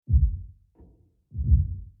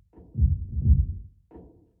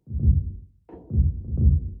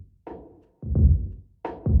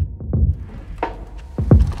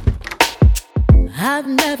I've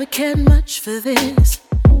never cared much for this.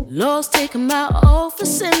 Lord's taken my all for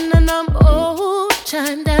sin, and I'm all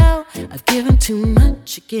chimed out. I've given too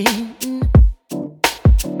much again.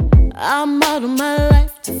 I model my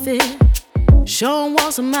life to fit, showing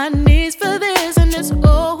wants on my knees for this, and it's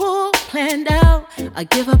all planned out. I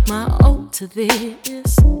give up my all to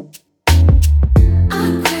this.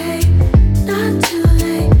 I pray not too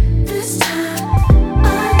late this time.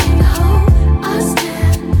 I need hope. I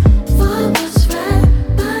stand for what's right,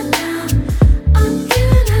 but now I'm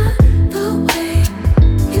giving up the way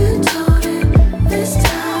you told it this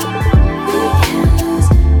time. We can't lose.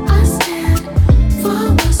 I stand for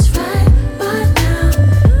what's right, but now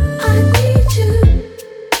I need you.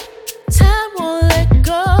 Time won't let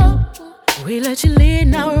go. We let you lead,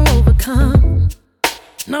 now we're overcome.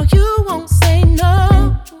 No, you won't say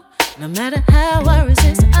no. No matter how I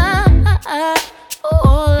resist,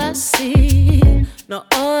 all I see, no,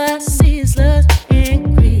 all I see is love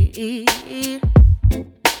and greed.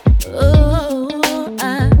 Oh,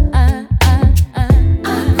 I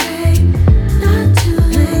pray not too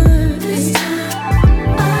late this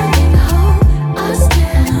time. I need hope. I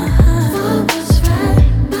stand for what's right,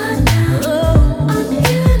 but now I'm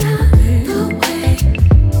giving up the way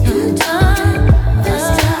you told it this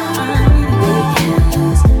time. We can't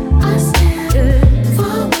lose. I stand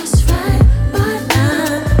for what's right, but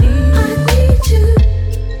now I need you.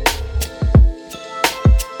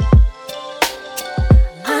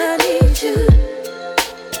 I need you.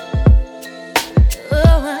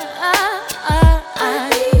 Oh, I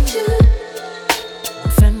need you.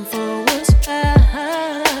 Fend for what's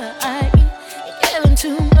right. Giving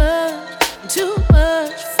too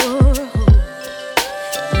much for hope.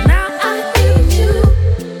 Now I need you.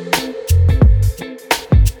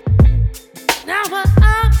 Now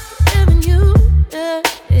I'm giving you.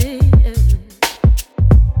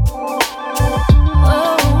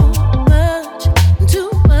 Oh, much,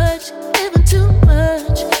 too much, giving too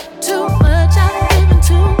much, too much. I've given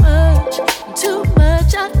too much, too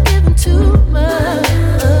much. I've given too much.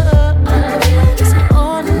 It's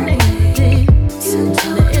all in me.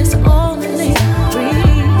 It's all in me.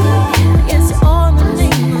 It's all in me.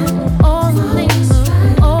 All in me.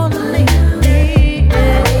 All in me.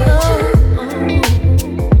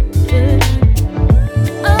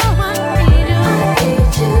 Oh, I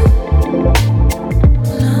need you.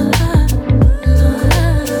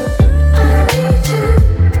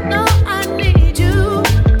 No, I need you. Now I'm giving you.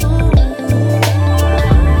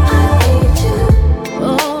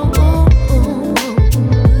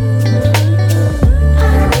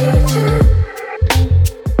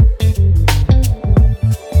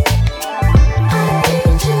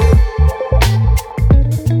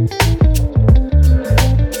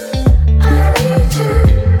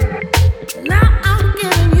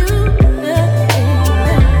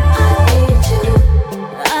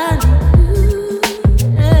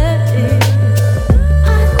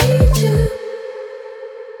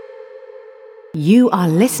 You are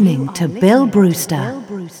listening to Bill Brewster.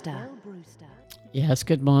 Yes,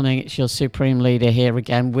 good morning. It's your Supreme Leader here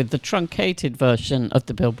again with the truncated version of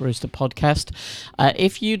the Bill Brewster podcast.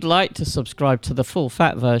 If you'd like to subscribe to the full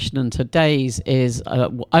fat version, and today's is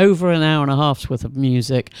over an hour and a half's worth of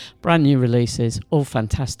music, brand new releases, all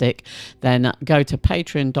fantastic, then go to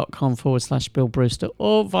patreon.com/Bill Brewster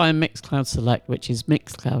or via Mixcloud Select, which is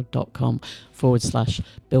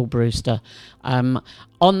mixcloud.com/Bill Brewster.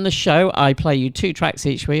 On the show, I play you 2 tracks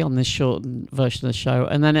each week on this short version of the show,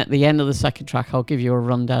 and then at the end of the second track, I'll give you a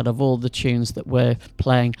rundown of all the tunes that we're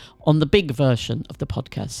playing on the big version of the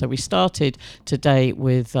podcast. So we started today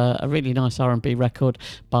with a really nice R&B record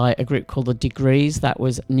by a group called The Degrees. That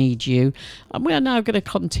was Need You. And we are now going to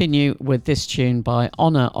continue with this tune by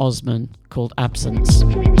Honor Osman called Absence.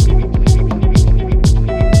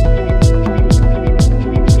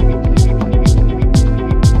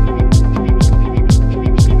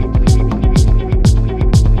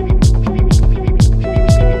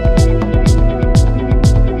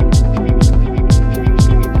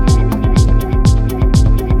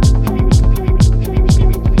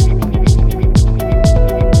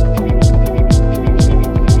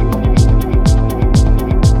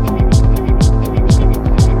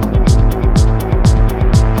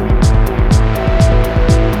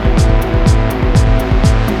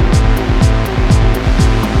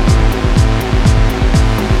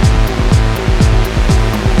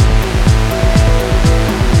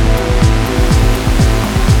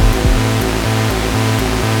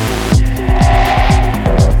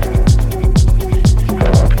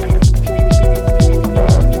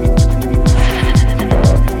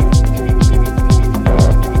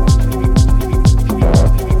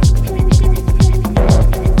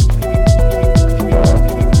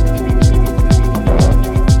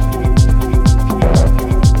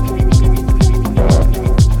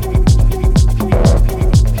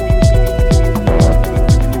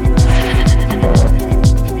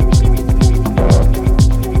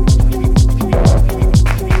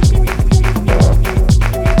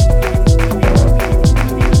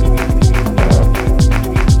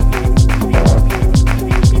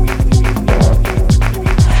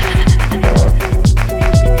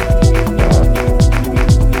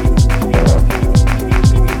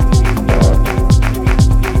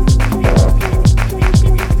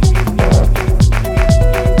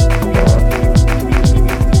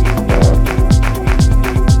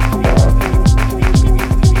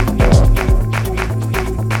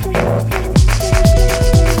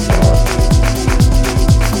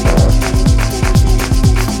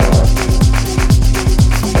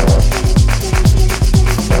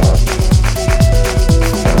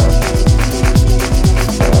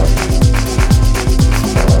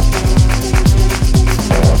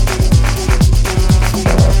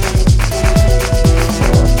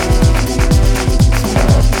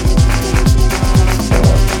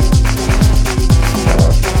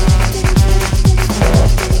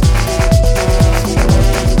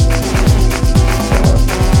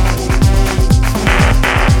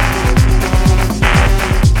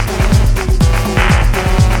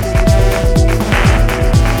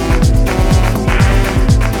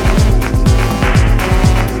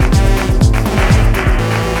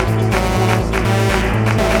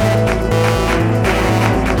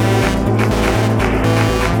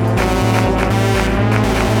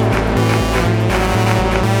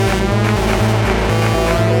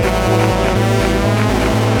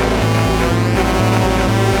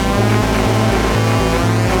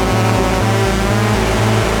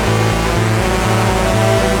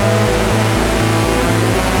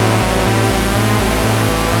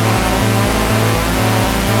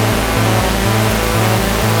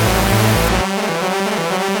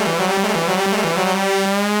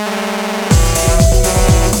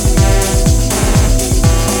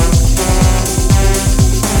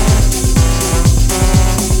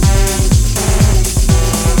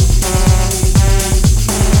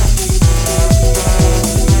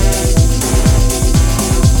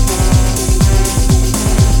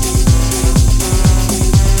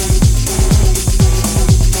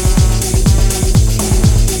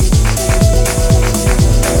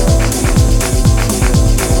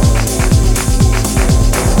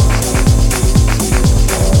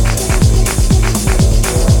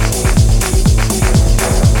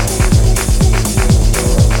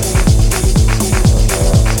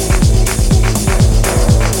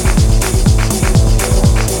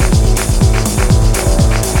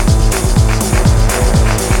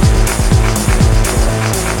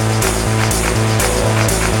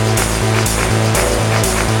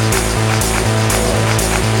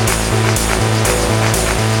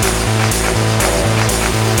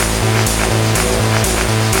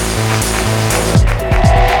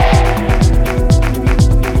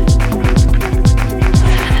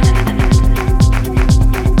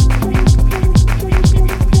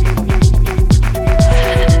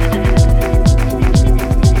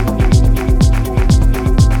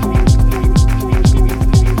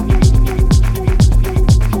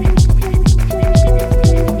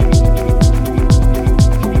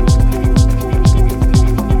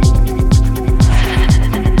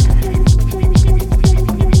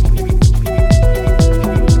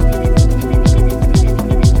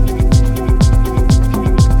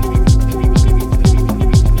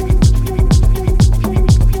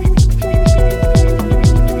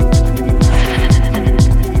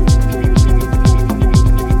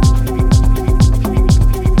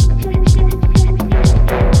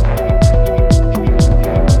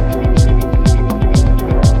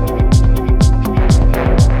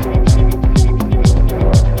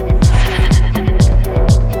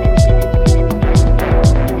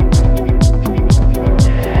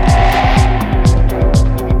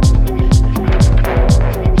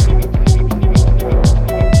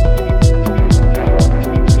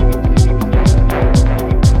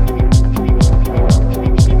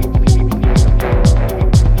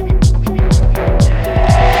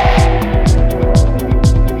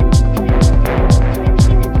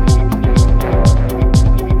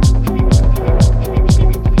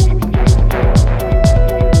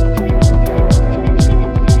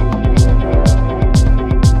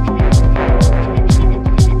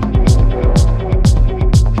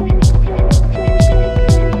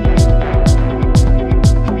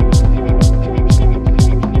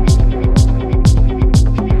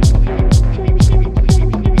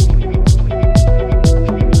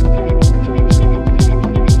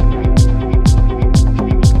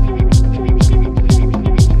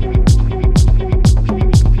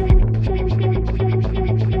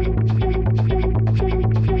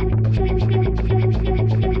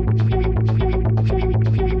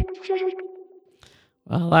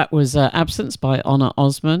 Well, that was Absence by Honor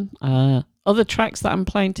Osman. Other tracks that I'm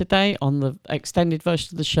playing today on the extended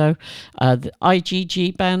version of the show, the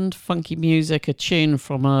IGG band, Funky Music, a tune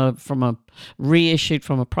from a reissued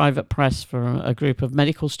from a private press for a group of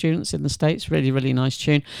medical students in the States. Really, really nice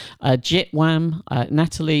tune. Jit Wham,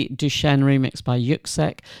 Natalie Duchesne remixed by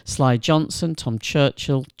Yuxek, Sly Johnson, Tom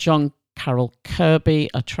Churchill, John Carol Kirby,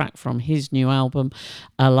 a track from his new album.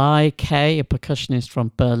 Alai K, a percussionist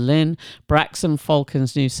from Berlin. Braxton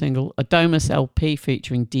Falcon's new single. Adomus LP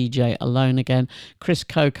featuring DJ Alone Again. Chris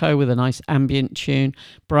Coco with a nice ambient tune.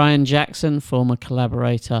 Brian Jackson, former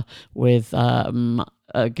collaborator with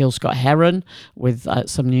Gil Scott-Heron with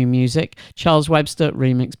some new music. Charles Webster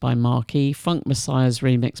remixed by Marquis. Funk Messiahs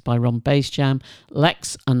remixed by Ron Bassjam.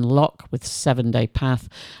 Lex and Locke with 7 Day Path.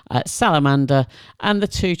 Salamander, and the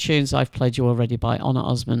 2 tunes I've played you already by Honor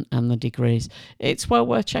Osman and The Degrees. It's well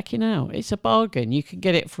worth checking out. It's a bargain. You can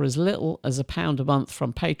get it for as little as £1 a month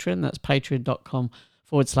from Patreon. That's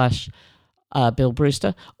patreon.com/Bill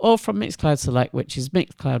Brewster, or from Mixcloud Select, which is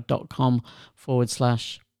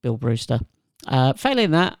mixcloud.com/Bill Brewster.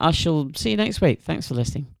 Failing that, I shall see you next week. Thanks for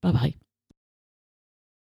listening. Bye bye.